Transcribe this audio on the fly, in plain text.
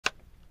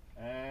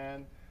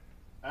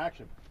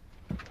action.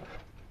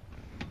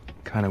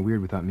 Kind of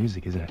weird without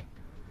music, isn't it?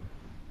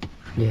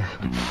 Yeah.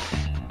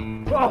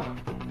 Oh,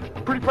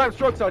 pretty prime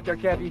strokes out there,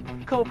 Cappy.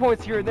 A couple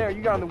points here and there.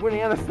 You got on the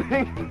winning end of this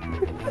thing.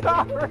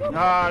 Sorry. No,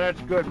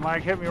 that's good,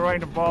 Mike. Hit me right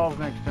in the balls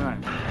next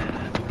time.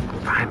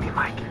 Behind me,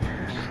 Mike.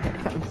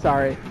 I'm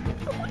sorry.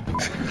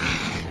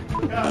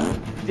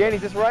 Danny,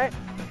 is this right?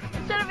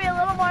 Should it be a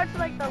little more to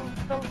like the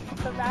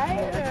right?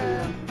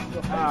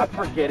 Or...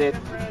 Forget it.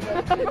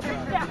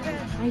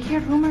 I hear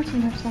rumors,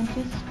 Señor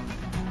Sanchez.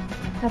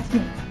 That's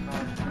me.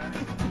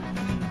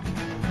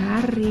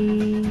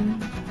 Harry.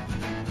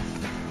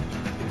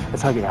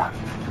 Let's hug it out.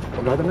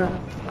 Rather not.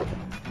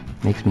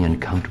 Makes me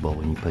uncomfortable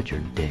when you put your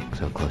dick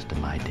so close to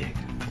my dick,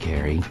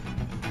 Gary.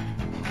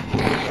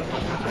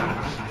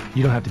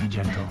 You don't have to be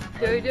gentle.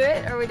 Do we do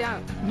it or we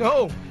don't?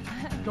 No!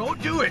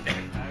 Don't do it!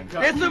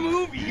 It's a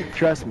movie!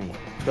 Trust me,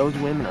 those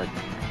women are...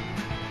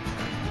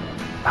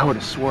 I would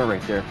have swore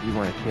right there if you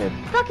weren't a kid.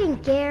 Fucking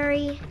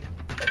Gary.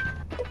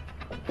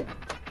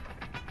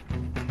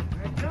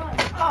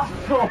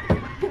 Oh,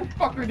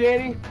 fucker,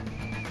 Danny.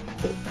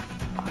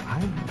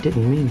 I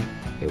didn't mean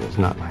it was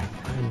not my...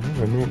 I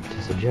never meant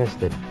to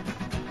suggest that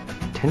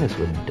tennis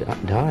would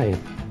die.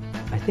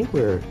 I think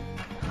we're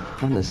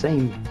on the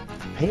same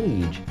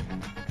page.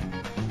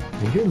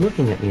 And you're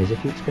looking at me as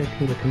if you expect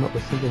me to come up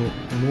with something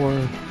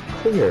more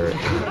clear.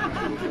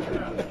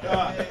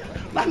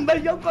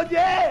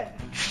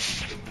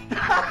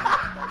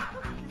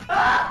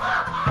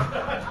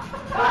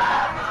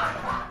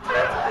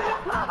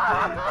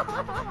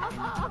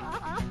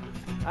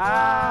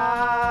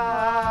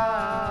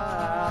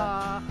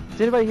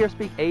 Does anybody here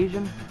speak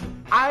Asian?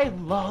 I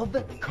love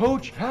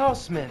Coach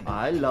Houseman.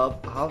 I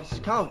love House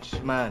Couch,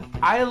 man.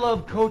 I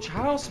love Coach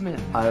Houseman.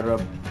 I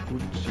love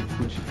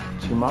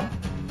Chima.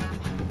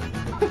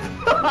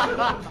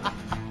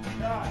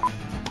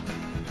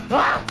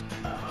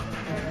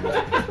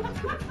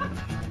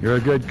 You're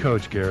a good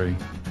coach, Gary.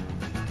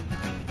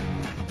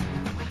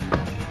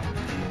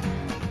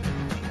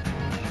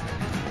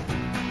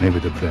 Maybe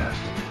the best.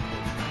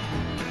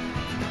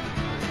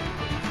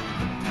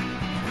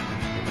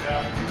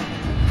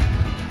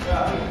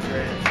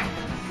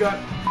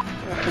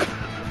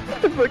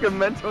 It's like a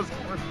Mentos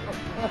commercial.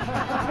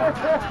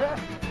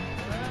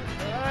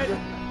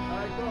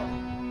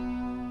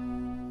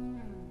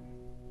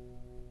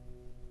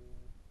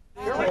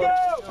 Here we go!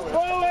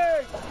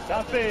 Rolling!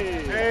 Copy!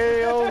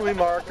 Hey, only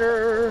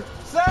marker.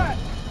 Set!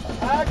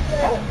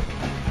 Action!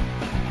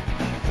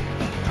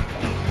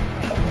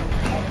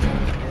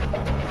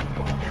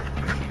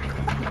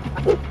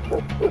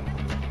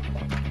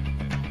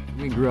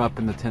 We grew up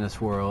in the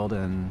tennis world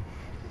and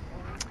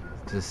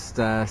just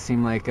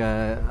seemed like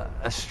a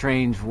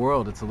strange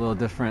world. It's a little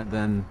different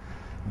than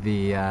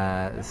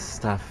the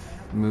stuff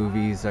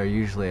movies are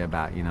usually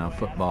about, you know,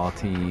 football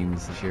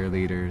teams,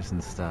 cheerleaders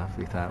and stuff.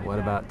 We thought, what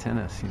about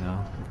tennis, you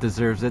know? It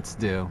deserves its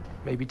due.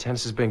 Maybe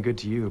tennis has been good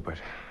to you, but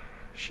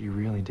she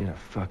really did a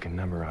fucking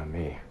number on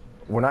me.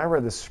 When I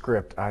read the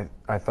script, I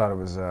thought it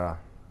was the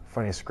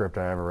funniest script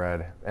I ever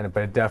read,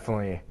 but it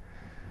definitely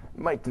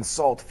might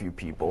insult a few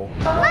people.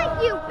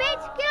 Like you,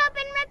 bitch! Get up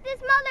and rip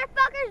this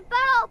motherfucker's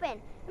butt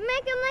open! And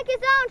make him lick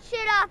his own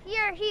shit off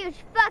your huge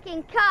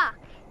fucking cock!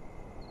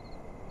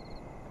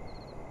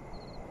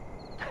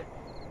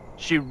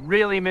 She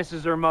really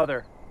misses her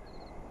mother.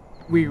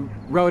 We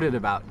wrote it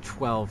about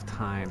 12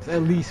 times,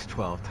 at least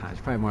 12 times,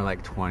 probably more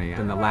like 20.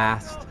 And the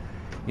last,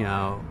 you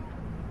know,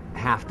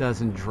 half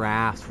dozen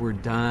drafts were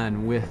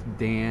done with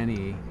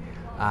Danny.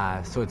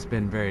 So it's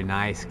been very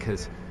nice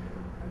because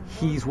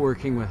he's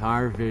working with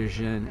our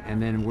vision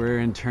and then we're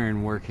in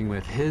turn working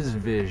with his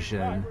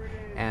vision.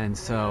 And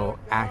so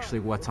actually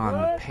what's on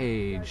the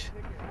page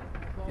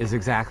is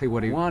exactly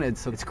what he wanted.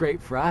 So it's great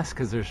for us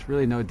because there's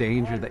really no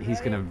danger that he's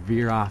going to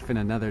veer off in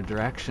another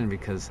direction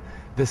because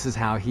this is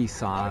how he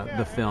saw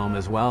the film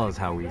as well as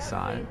how we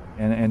saw it.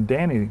 And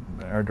Danny,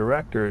 our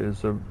director,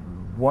 is a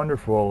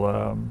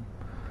wonderful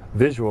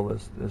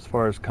visualist as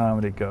far as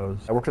comedy goes.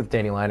 I worked with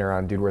Danny Liner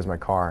on Dude, Where's My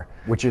Car,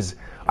 which is,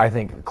 I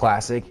think,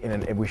 classic,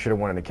 and we should have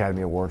won an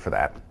Academy Award for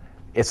that.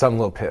 I'm a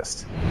little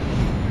pissed.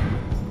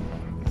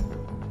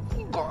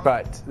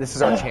 But this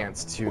is our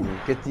chance to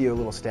get the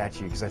little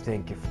statue, because I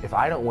think if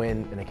I don't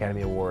win an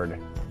Academy Award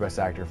for Best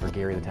Actor for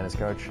Gary the Tennis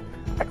Coach,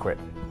 I quit.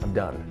 I'm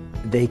done.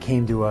 They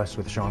came to us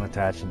with Seann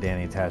attached and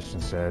Danny attached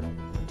and said,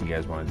 do you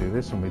guys want to do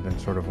this? And we've been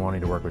sort of wanting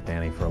to work with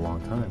Danny for a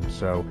long time.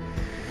 So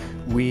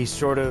we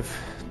sort of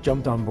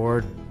jumped on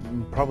board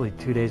probably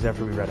 2 days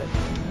after we read it.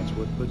 That's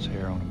what puts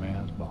hair on a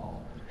man's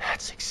ball.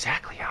 That's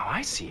exactly how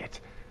I see it.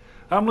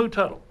 I'm Lou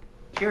Tuttle.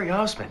 Gary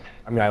Houseman.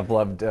 I mean, I've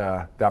loved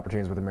the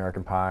opportunities with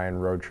American Pie and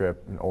Road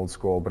Trip and Old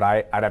School, but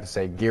I'd have to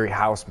say Gary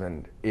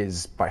Houseman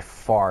is by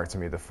far, to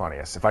me, the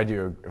funniest. If I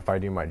do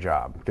my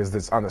job, because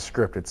it's on the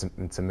script,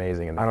 it's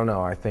amazing. And I don't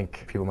know, I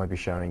think people might be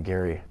shouting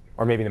Gary,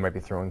 or maybe they might be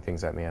throwing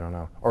things at me. I don't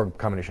know, or a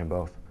combination of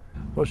both.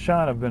 Well,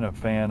 Seann, I've been a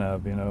fan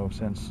of, you know,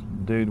 since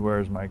Dude,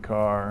 Where's My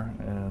Car,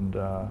 and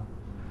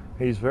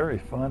he's very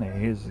funny.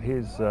 He's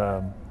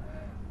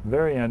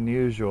very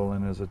unusual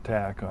in his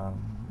attack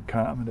on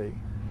comedy.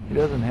 He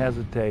doesn't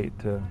hesitate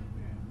to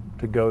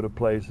go to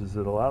places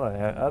that a lot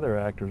of other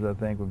actors, I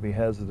think, would be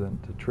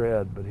hesitant to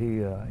tread, but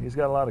he's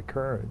got a lot of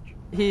courage.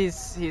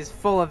 He's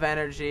full of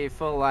energy,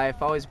 full of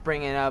life, always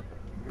bringing up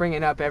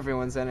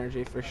everyone's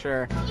energy for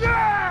sure.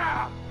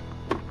 Yeah!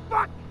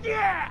 Fuck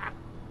yeah!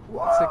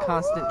 It's a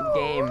constant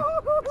game.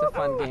 It's a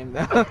fun game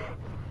though.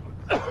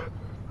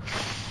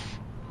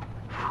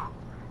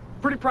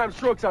 Pretty prime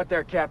strokes out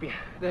there, Cappy.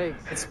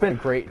 Thanks. It's been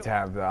great to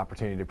have the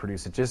opportunity to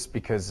produce it, just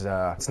because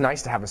it's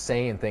nice to have a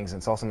say in things, and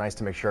it's also nice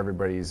to make sure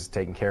everybody's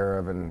taken care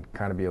of and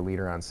kind of be a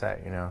leader on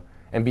set, you know,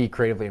 and be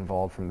creatively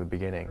involved from the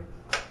beginning.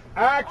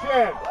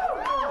 Action!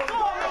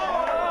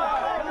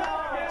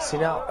 See,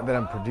 now that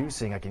I'm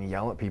producing, I can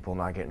yell at people and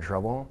not get in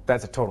trouble.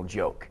 That's a total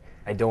joke.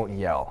 I don't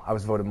yell. I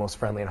was voted most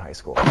friendly in high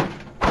school.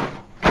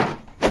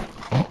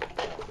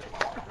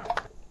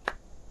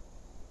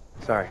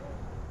 Sorry.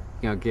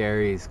 You know,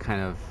 Gary's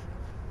kind of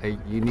a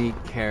unique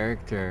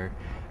character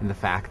in the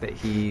fact that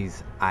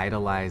he's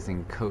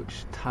idolizing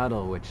Coach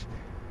Tuttle, which,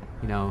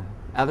 you know,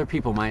 other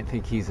people might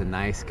think he's a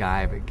nice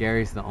guy, but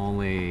Gary's the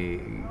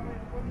only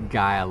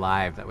guy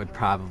alive that would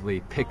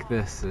probably pick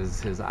this as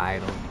his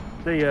idol.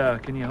 Hey,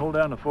 can you hold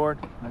down the fort?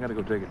 I gotta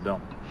go take a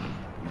dump.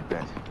 You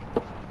bet.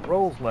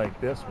 Roles like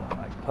this one,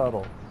 like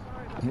Tuttle,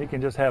 you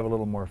can just have a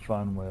little more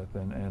fun with,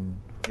 and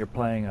you're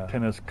playing a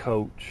tennis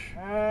coach.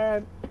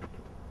 And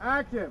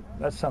action!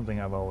 That's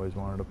something I've always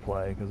wanted to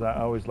play, because I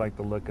always like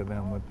the look of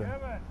them with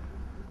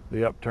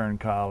the upturned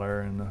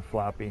collar and the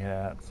floppy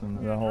hats and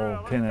the whole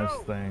tennis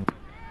thing.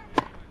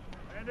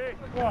 Andy,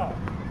 come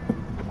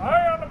on.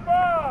 Eye on the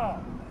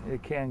ball!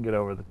 It can get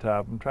over the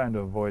top. I'm trying to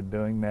avoid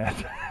doing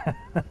that.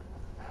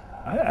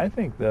 I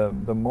think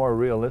the more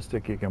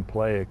realistic you can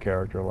play a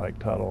character like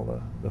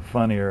Tuttle, the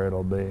funnier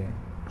it'll be.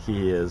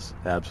 He is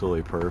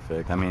absolutely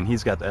perfect. I mean,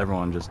 he's got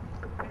everyone just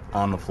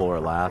on the floor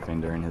laughing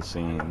during his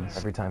scenes.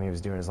 Every time he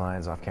was doing his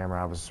lines off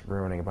camera, I was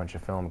ruining a bunch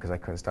of film because I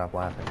couldn't stop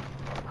laughing.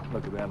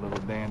 Look at that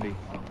little dandy.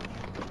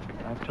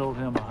 I've told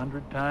him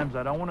 100 times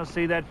I don't want to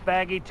see that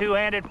faggy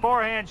two-handed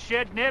forehand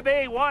shit,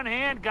 Nibby. One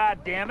hand,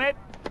 goddammit.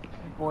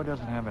 That boy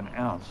doesn't have an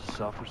ounce of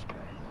self-respect.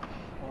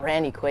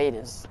 Randy Quaid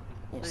is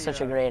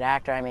such a great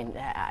actor. I mean,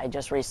 I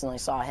just recently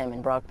saw him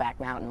in Brokeback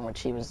Mountain,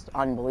 which he was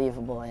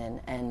unbelievable in,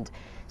 and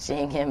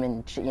seeing him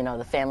in, you know,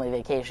 the family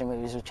vacation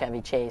movies with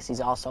Chevy Chase,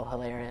 he's also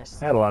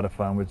hilarious. I had a lot of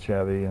fun with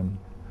Chevy and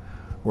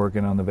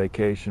working on the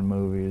vacation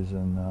movies,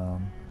 and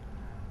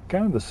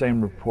kind of the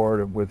same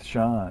rapport with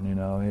Seann. You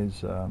know,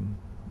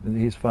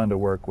 he's fun to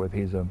work with.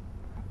 He's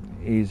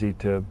easy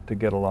to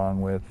get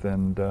along with,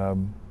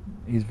 and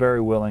he's very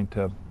willing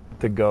to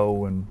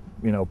go and,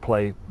 you know,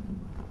 play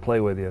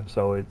with you.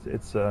 So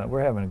it's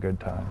we're having a good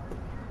time.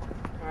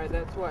 All right,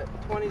 that's what,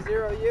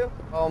 20-0 you?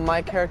 Well,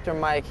 my character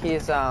Mike,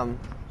 he's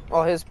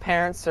well, his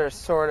parents are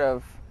sort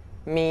of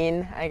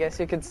mean, I guess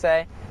you could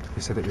say. They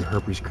said that your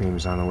herpes cream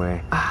is on the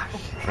way.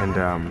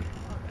 And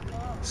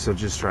so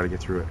just try to get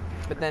through it.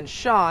 But then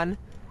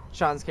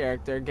Seann's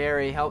character,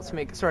 Gary, helps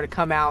me sort of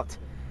come out,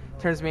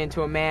 turns me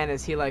into a man,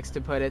 as he likes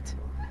to put it,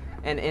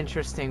 in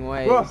interesting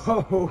ways.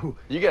 Whoa!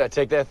 You gotta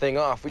take that thing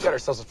off. We got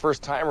ourselves a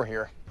first-timer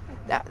here.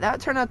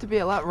 That turned out to be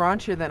a lot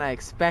raunchier than I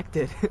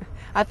expected.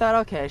 I thought,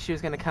 okay, she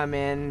was gonna come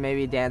in,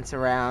 maybe dance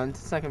around.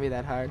 It's not gonna be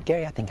that hard.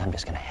 Gary, I think I'm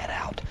just gonna head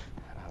out.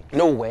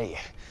 No way.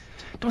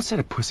 Don't set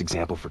a puss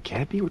example for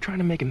Cappy. We're trying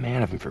to make a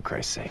man of him, for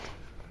Christ's sake.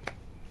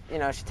 You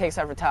know, she takes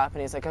off her top,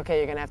 and he's like, okay,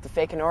 you're gonna have to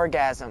fake an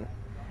orgasm,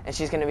 and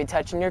she's gonna be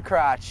touching your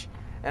crotch,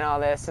 and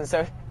all this. And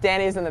so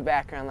Danny's in the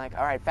background, like,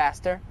 all right,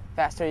 faster,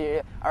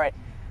 all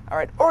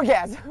right,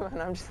 orgasm.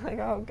 And I'm just like,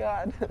 oh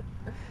God.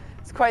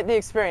 It's quite the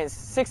experience.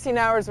 16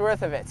 hours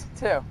worth of it,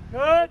 too.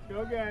 Good.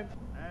 Go again.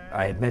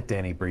 I had met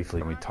Danny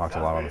briefly. We talked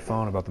a lot on the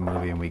phone about the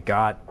movie, and we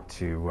got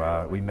to,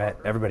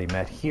 everybody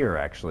met here,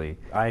 actually.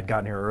 I had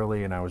gotten here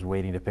early, and I was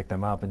waiting to pick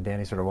them up, and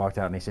Danny sort of walked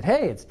out, and he said,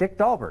 hey, it's Dick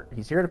Dalbert.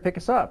 He's here to pick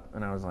us up.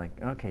 And I was like,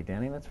 okay,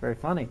 Danny, that's very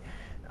funny.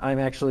 I'm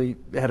actually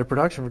head of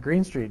production for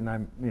Green Street, and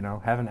I'm, you know,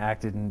 haven't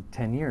acted in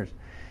 10 years.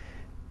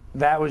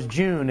 That was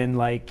June, and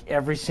like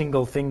every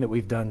single thing that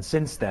we've done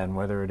since then,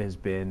 whether it has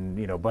been,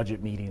 you know,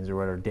 budget meetings or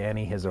whatever,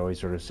 Danny has always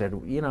sort of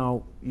said, you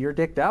know, you're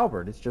Dick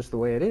Dalbert. It's just the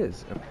way it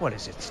is. What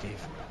is it, Steve?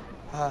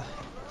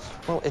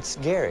 Well, it's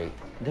Gary.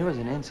 There was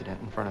an incident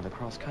in front of the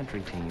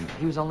cross-country team.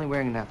 He was only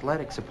wearing an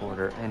athletic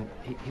supporter, and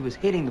he was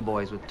hitting the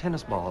boys with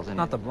tennis balls. And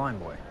Not the blind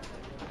boy.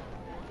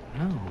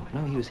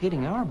 No, he was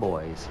hitting our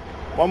boys.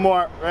 One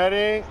more.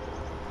 Ready?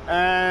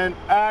 And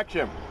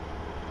action.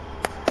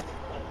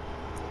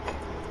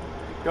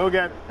 Go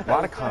again. A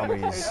lot of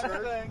comedies,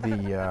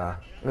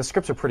 the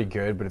scripts are pretty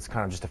good, but it's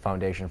kind of just a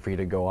foundation for you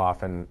to go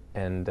off and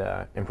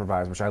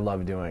improvise, which I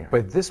love doing.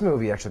 But this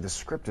movie, actually, the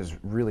script is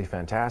really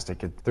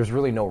fantastic. There's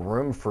really no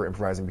room for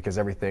improvising because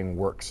everything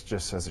works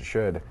just as it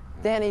should.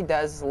 Danny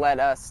does let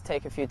us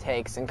take a few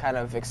takes and kind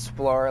of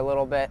explore a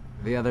little bit.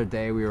 The other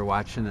day we were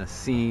watching a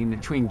scene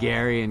between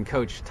Gary and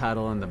Coach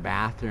Tuttle in the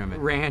bathroom.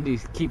 Randy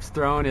keeps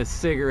throwing his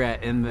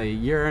cigarette in the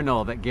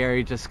urinal that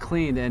Gary just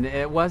cleaned, and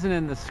it wasn't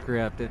in the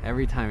script. And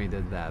every time he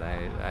did that,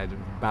 I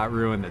about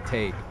ruined the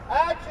take.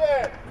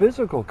 Action!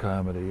 Physical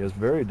comedy is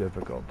very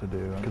difficult to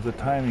do because the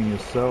timing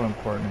is so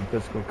important in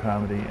physical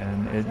comedy,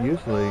 and it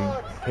usually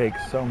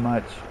takes so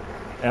much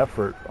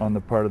effort on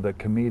the part of the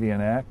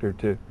comedian actor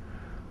to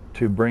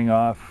bring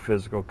off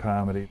physical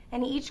comedy.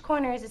 And each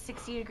corner is a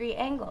 60-degree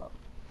angle.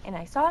 An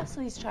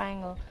isosceles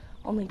triangle,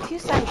 only two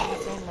sides are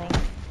the same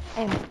length,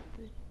 and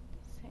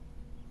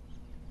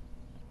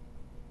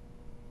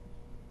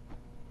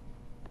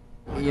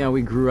You know,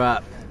 we grew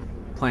up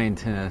playing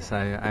tennis.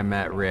 I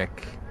met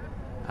Rick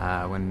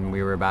when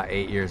we were about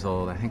 8 years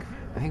old. I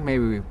think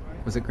maybe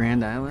was it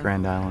Grand Island?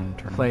 Grand Island.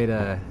 Played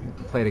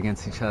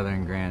against each other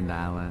in Grand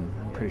Island.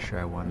 I'm pretty sure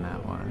I won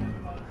that one.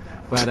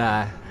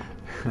 But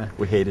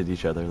we hated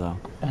each other though.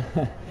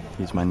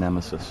 He's my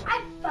nemesis.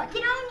 I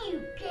fucking own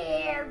you,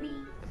 Gary.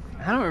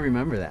 I don't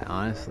remember that,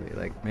 honestly.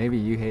 Like, maybe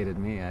you hated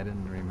me. I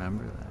didn't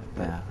remember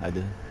that. Yeah, I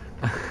did.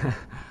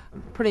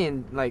 Putting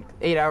in like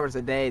 8 hours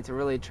a day to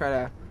really try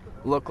to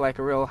look like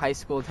a real high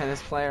school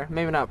tennis player.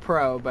 Maybe not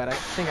pro, but I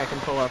think I can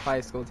pull off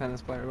high school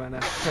tennis player by now.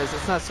 Because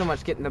it's not so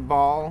much getting the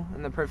ball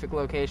in the perfect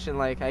location.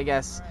 Like, I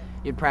guess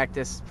you'd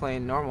practice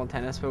playing normal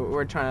tennis, but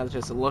we're trying to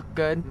just look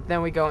good.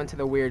 Then we go into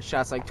the weird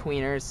shots like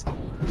tweeners.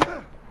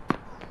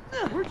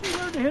 Where'd you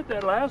learn to hit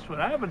that last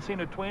one? I haven't seen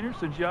a tweener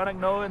since Yannick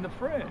Noah in the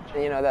fridge.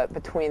 You know, that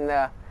between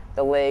the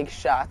leg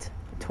shot,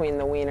 between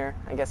the wiener.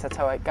 I guess that's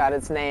how it got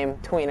its name,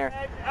 tweener.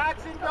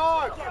 Action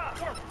dogs!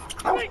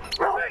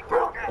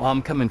 Well,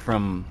 I'm coming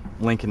from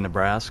Lincoln,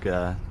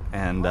 Nebraska,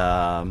 and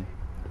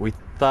we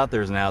thought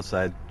there was an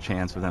outside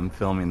chance of them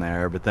filming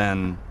there, but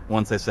then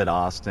once they said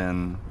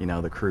Austin, you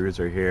know, the crews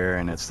are here,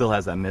 and it still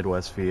has that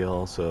Midwest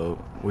feel,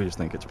 so we just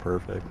think it's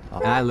perfect.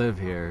 And I live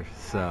here,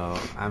 so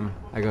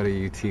I go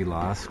to UT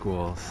Law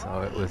School,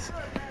 so it was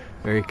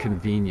very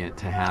convenient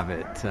to have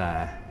it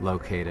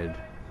located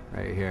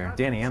right here.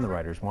 Danny and the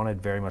writers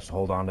wanted very much to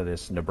hold on to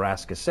this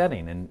Nebraska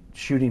setting, and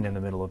shooting in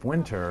the middle of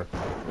winter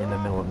in the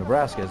middle of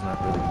Nebraska is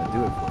not really going to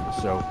do it for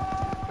us. So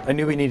I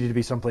knew we needed to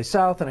be someplace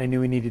south, and I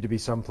knew we needed to be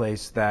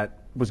someplace that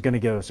was going to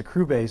give us a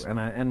crew base, and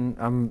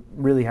I'm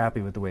really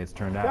happy with the way it's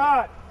turned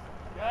out.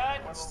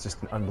 It's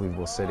just an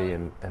unbelievable city,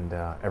 and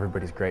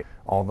everybody's great.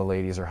 All the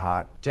ladies are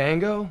hot.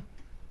 Django?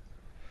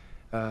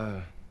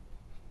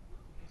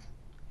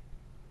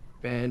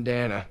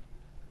 Bandana.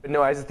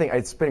 No, I just think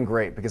it's been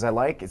great because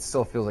it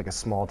still feels like a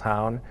small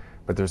town,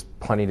 but there's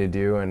plenty to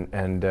do,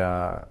 and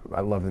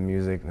I love the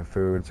music and the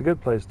food. It's a good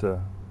place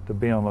to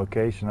be on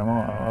location.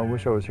 I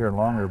wish I was here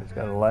longer. It's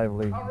got a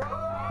lively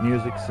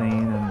music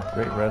scene and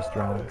great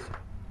restaurants.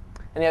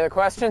 Any other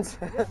questions?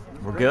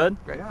 We're good?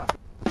 Great.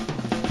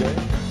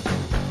 Okay.